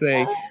when I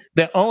say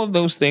that all of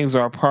those things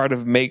are a part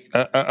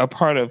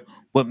of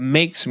what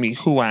makes me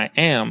who I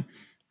am.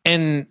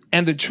 And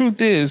the truth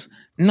is,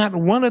 not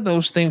one of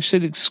those things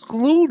should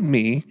exclude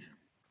me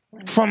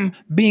from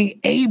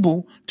being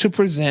able to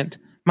present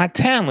my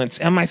talents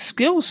and my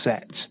skill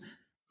sets.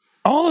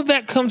 All of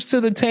that comes to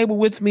the table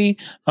with me,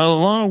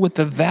 along with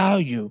the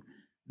value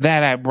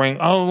that I bring,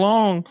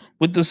 along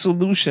with the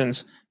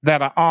solutions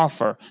that I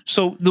offer.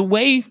 So the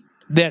way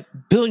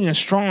that Billion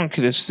Strong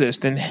could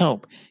assist and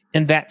help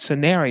in that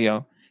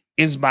scenario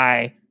is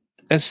by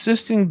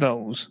assisting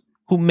those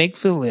who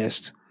make the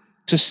list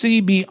to see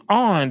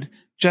beyond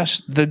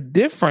just the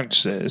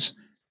differences,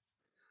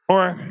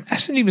 or I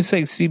shouldn't even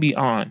say see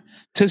beyond,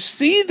 to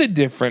see the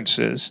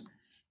differences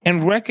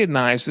and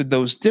recognize that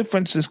those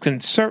differences can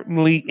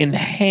certainly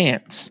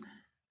enhance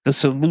the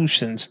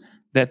solutions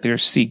that they're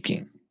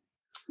seeking.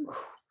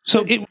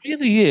 So it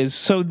really is.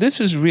 So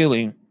this is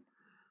really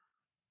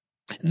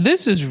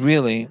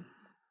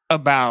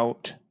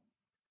about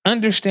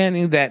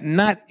understanding that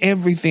not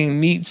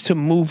everything needs to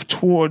move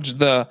towards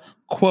the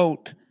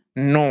quote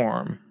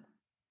norm,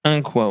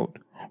 unquote,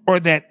 or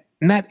that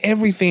not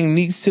everything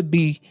needs to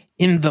be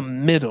in the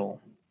middle.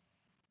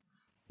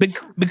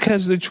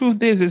 Because the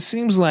truth is, it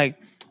seems like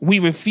we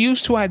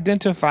refuse to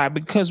identify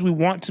because we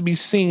want to be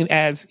seen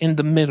as in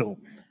the middle.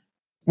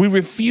 We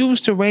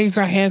refuse to raise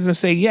our hands and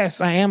say,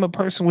 yes, I am a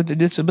person with a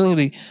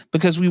disability,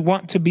 because we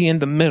want to be in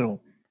the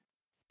middle.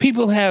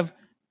 People have,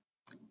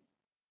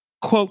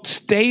 quote,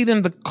 stayed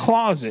in the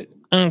closet,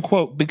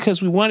 unquote,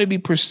 because we want to be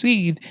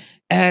perceived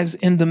as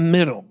in the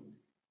middle.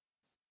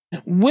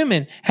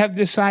 Women have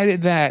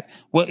decided that,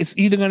 well, it's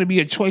either going to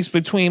be a choice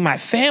between my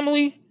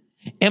family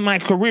and my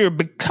career,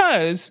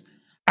 because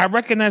I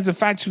recognize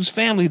if I choose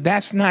family,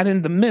 that's not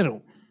in the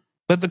middle.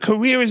 But the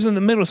career is in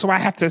the middle, so I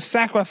have to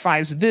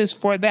sacrifice this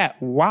for that.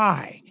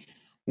 Why?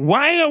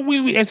 Why are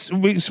we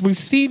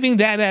receiving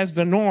that as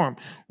the norm?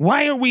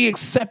 Why are we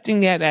accepting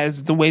that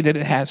as the way that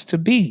it has to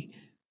be?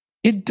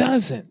 It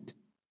doesn't.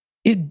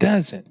 It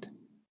doesn't.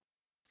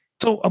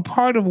 So a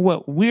part of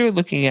what we're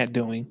looking at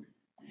doing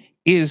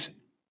is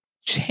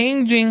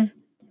changing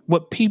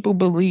what people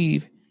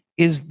believe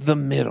is the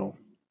middle.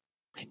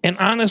 And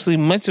honestly,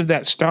 much of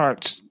that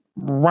starts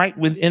right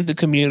within the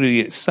community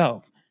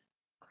itself.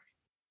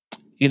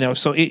 You know,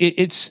 so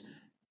it's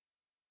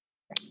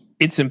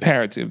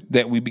imperative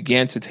that we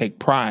begin to take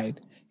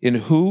pride in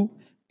who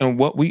and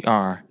what we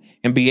are,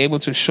 and be able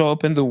to show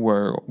up in the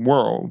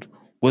world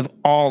with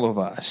all of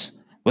us,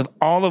 with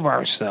all of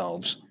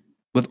ourselves,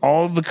 with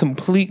all the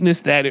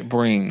completeness that it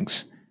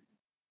brings,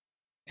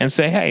 and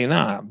say, hey,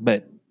 nah,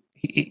 but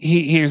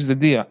here's the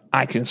deal.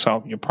 I can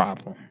solve your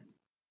problem.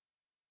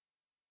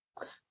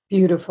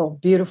 Beautiful,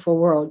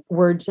 beautiful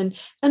words. And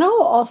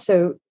I'll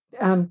also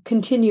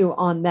continue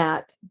on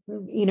that.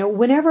 You know,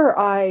 whenever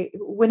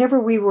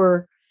we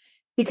were,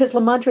 because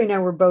Lamadre and I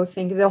were both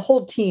thinking, the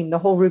whole team, the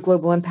whole Root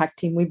Global Impact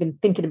team, we've been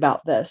thinking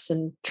about this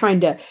and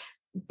trying to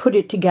put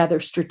it together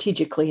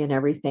strategically and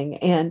everything.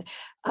 And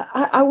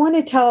I want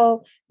to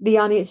tell the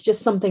audience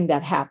just something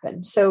that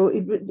happened. So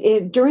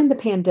during the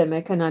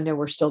pandemic, and I know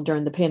we're still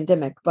during the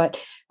pandemic,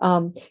 but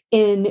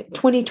in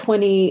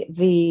 2020,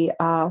 the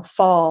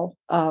fall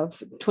of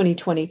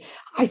 2020,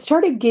 I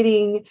started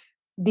getting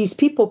these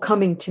people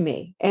coming to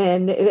me,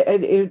 and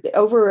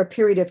over a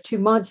period of 2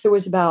 months, there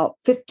was about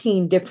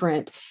 15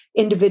 different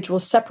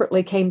individuals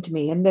separately came to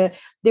me, and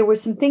there were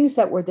some things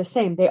that were the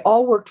same. They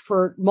all worked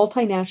for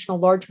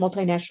large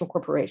multinational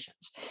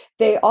corporations.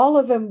 All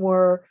of them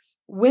were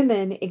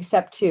women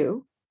except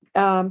two.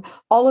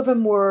 all of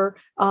them were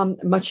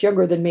much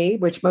younger than me,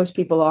 which most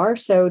people are.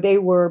 So they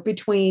were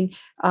between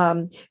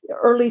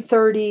early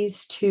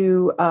 30s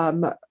to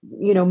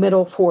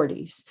middle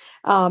 40s,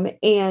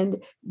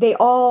 and they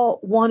all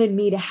wanted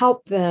me to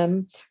help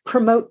them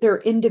promote their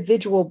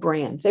individual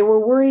brand. They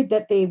were worried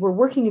that they were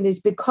working in these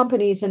big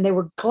companies, and they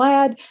were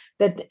glad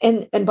that.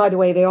 And by the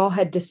way, they all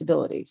had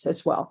disabilities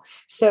as well.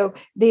 So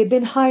they had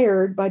been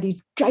hired by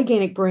these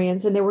gigantic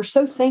brands, and they were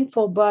so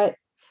thankful, but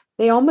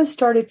they almost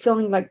started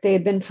feeling like they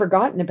had been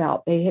forgotten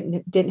about.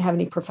 They didn't have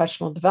any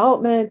professional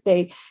development.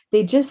 They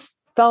just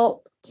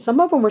felt, some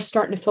of them were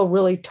starting to feel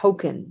really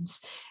tokens.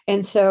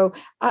 And so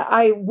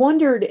I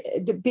wondered,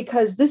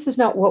 because this is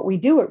not what we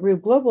do at Real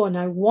Global, and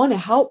I want to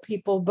help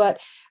people,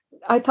 but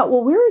I thought,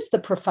 well, where is the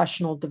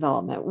professional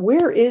development?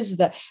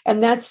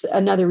 And that's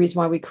another reason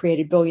why we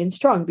created Billion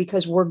Strong,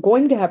 because we're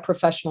going to have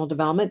professional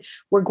development.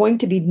 We're going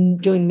to be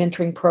doing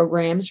mentoring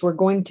programs. We're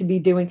going to be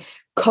doing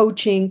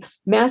coaching,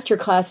 master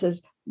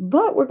classes,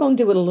 but we're going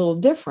to do it a little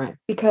different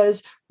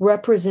because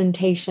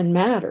representation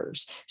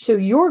matters. So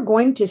you're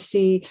going to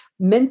see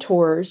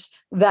mentors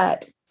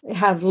that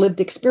have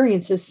lived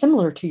experiences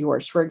similar to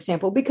yours, for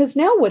example, because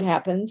now what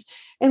happens,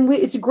 and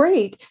it's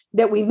great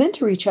that we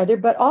mentor each other,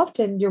 but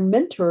often your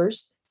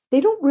mentors,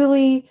 they don't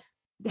really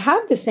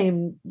have the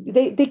same,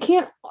 they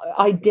can't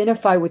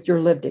identify with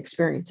your lived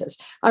experiences.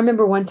 I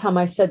remember one time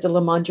I said to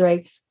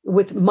Lamondre,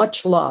 with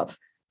much love,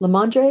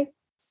 Lamondre,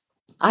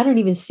 I don't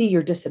even see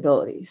your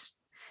disabilities.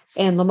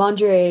 And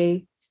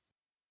Lamondre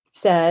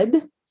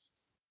said,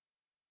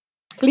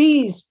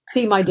 please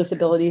see my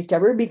disabilities,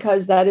 Deborah,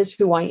 because that is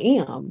who I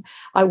am.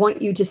 I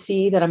want you to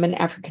see that I'm an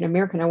African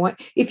American.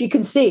 If you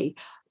can see,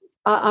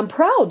 I'm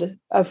proud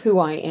of who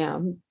I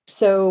am.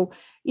 So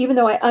even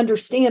though I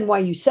understand why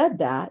you said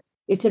that,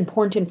 it's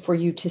important for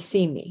you to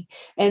see me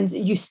and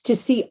to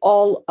see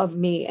all of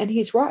me. And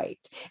he's right.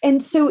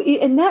 And so,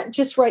 and that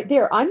just right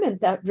there, I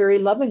meant that very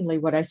lovingly,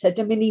 what I said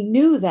to him, and he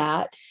knew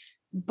that.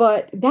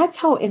 But that's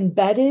how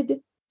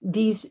embedded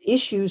these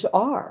issues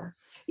are.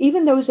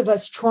 Even those of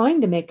us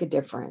trying to make a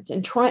difference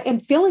and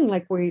feeling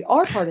like we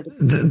are part of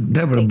the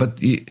Deborah, but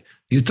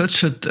you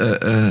touched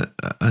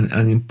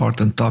an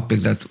important topic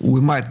that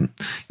we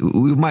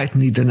might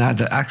need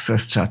another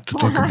access chat to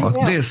talk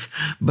about this,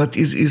 but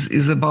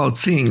is about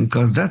seeing,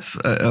 because that's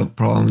a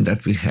problem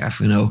that we have.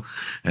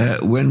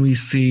 When we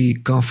see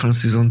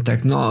conferences on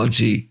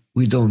technology,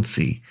 we don't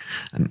see.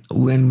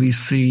 When we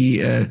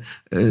see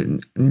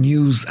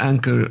news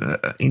anchor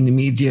in the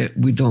media,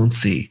 we don't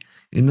see.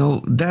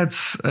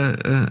 That's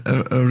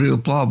a real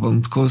problem,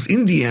 because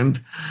in the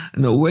end,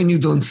 when you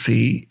don't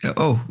see,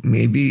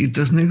 maybe it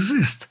doesn't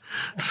exist.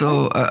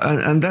 So,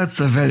 and that's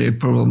a very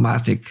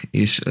problematic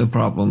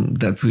problem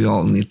that we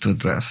all need to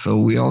address. So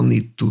we all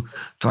need to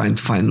try and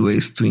find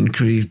ways to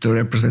increase the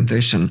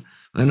representation,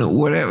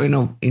 wherever,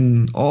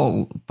 in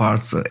all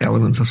parts,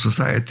 elements of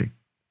society.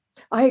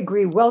 I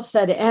agree. Well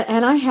said.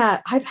 And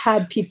I've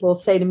had people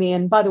say to me,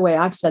 and by the way,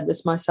 I've said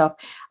this myself.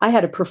 I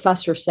had a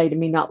professor say to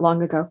me not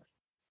long ago,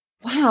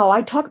 wow,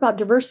 I talk about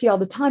diversity all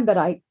the time,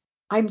 but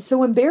I'm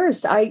so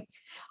embarrassed. I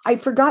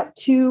forgot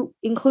to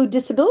include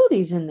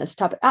disabilities in this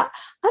topic. I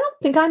don't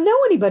think I know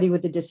anybody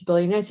with a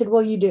disability. And I said,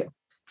 well, you do.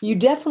 You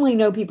definitely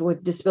know people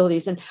with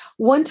disabilities. And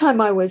one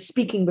time I was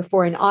speaking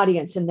before an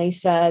audience, and they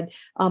said,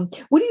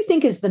 what do you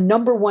think is the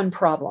number one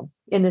problem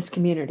in this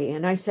community?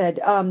 And I said,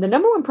 the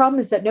number one problem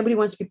is that nobody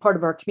wants to be part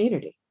of our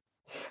community.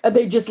 And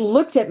they just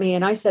looked at me,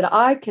 and I said,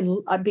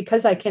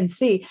 because I can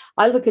see,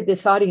 I look at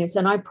this audience,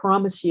 and I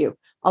promise you,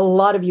 a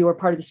lot of you are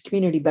part of this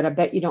community, but I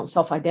bet you don't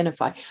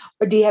self-identify.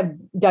 Or do you have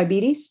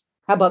diabetes?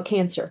 How about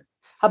cancer?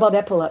 How about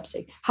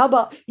epilepsy? How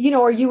about,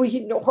 are you a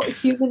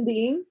human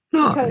being?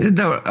 No,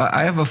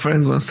 I have a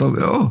friend once told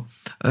me,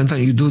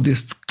 Anton, you do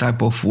this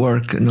type of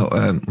work,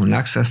 on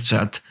Access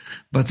Chat,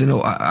 but,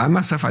 I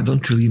myself, I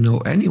don't really know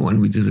anyone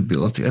with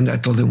disability. And I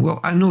told him,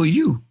 well, I know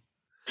you,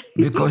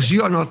 because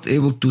you are not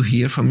able to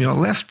hear from your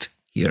left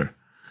ear.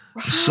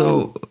 Right.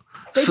 So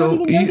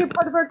don't even know you're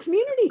part of our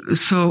community.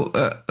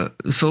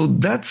 So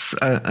that's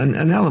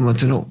an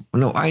element.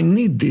 I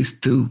need this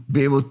to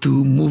be able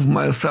to move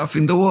myself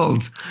in the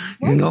world.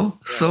 Right.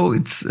 So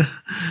it's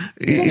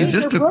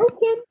just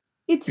broken.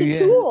 It's a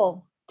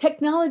tool.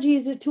 Technology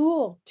is a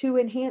tool to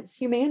enhance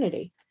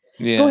humanity.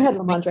 Yeah. Go ahead,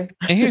 Lamondre.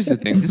 And here's the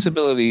thing.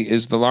 Disability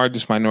is the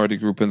largest minority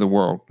group in the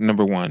world,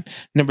 number one.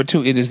 Number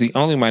two, it is the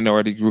only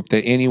minority group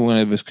that any one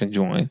of us can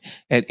join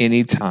at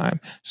any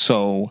time.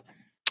 So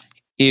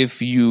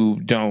if you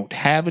don't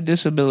have a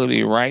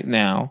disability right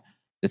now,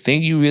 the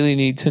thing you really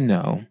need to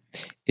know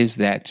is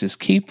that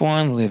just keep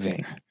on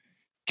living.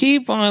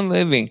 Keep on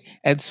living.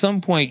 At some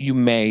point you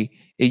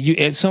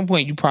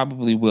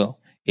probably will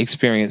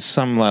experience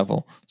some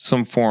level,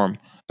 some form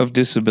of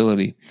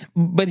disability.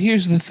 But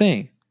here's the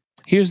thing.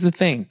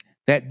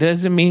 That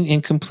doesn't mean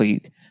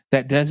incomplete.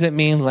 That doesn't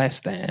mean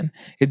less than.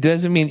 It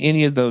doesn't mean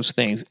any of those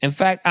things. In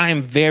fact, I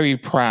am very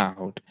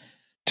proud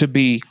to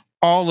be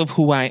all of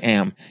who I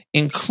am,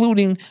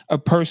 including a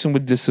person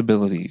with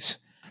disabilities.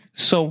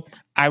 So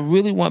I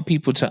really want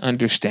people to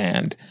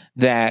understand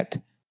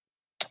that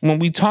when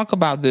we talk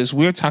about this,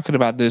 we're talking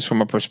about this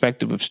from a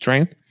perspective of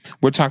strength.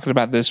 We're talking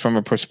about this from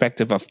a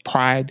perspective of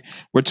pride.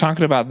 We're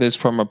talking about this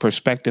from a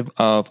perspective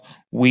of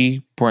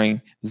we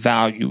bring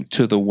value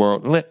to the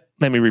world. Let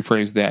me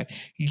rephrase that.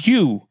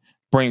 You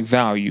bring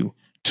value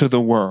to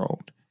the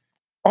world.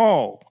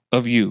 All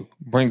of you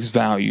brings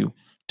value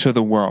to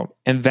the world.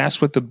 And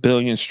that's what the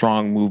Billion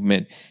Strong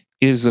movement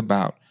is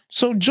about.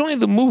 So join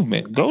the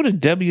movement. Go to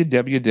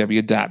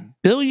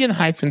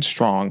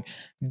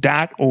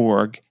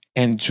www.billion-strong.org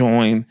and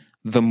join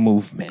the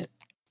movement.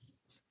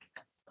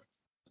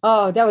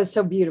 Oh, that was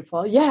so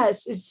beautiful.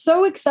 Yes, it's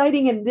so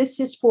exciting. And this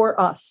is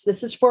for us.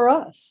 This is for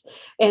us.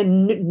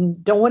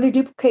 And don't want to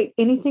duplicate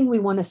anything. We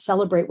want to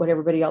celebrate what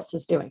everybody else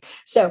is doing.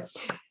 So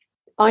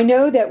I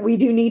know that we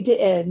do need to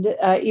end,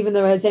 even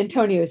though, as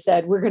Antonio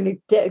said, we're going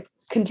to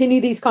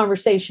continue these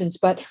conversations,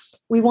 but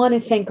we want to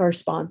thank our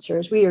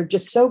sponsors. We are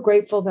just so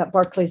grateful that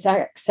Barclays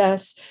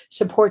Access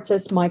supports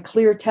us,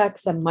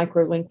 MyClearText and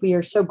MicroLink. We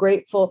are so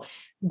grateful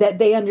that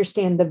they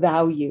understand the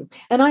value.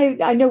 And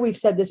I know we've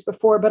said this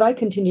before, but I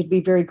continue to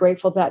be very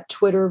grateful that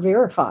Twitter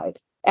verified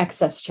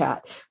Access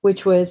Chat,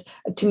 which was,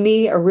 to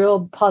me, a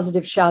real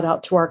positive shout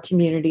out to our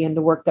community and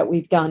the work that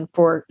we've done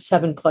for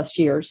 7+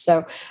 years.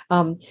 So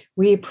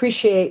we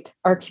appreciate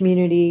our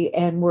community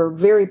and we're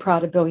very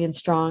proud of Billion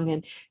Strong.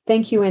 And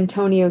thank you,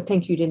 Antonio.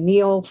 Thank you to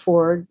Neil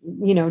for,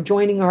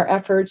 joining our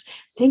efforts.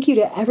 Thank you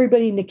to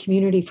everybody in the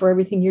community for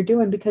everything you're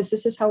doing, because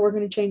this is how we're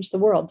going to change the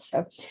world.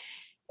 So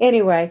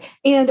anyway,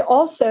 and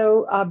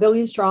also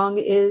Billion Strong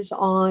is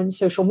on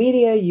social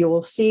media. You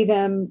will see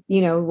them,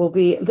 will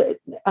be,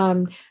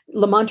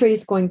 Lamondre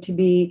is going to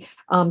be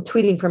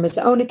tweeting from his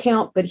own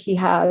account, but he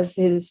has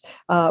his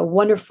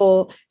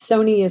wonderful,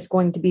 Sony is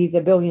going to be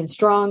the Billion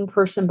Strong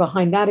person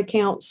behind that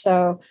account.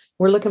 So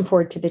we're looking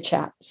forward to the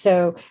chat.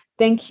 So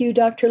thank you,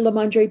 Dr.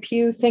 Lamondre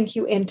Pugh. Thank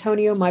you,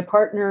 Antonio, my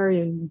partner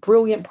and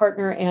brilliant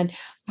partner, and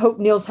hope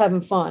Neil's having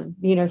fun,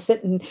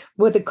 sitting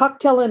with a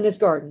cocktail in his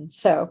garden.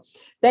 So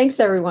thanks,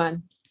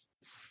 everyone.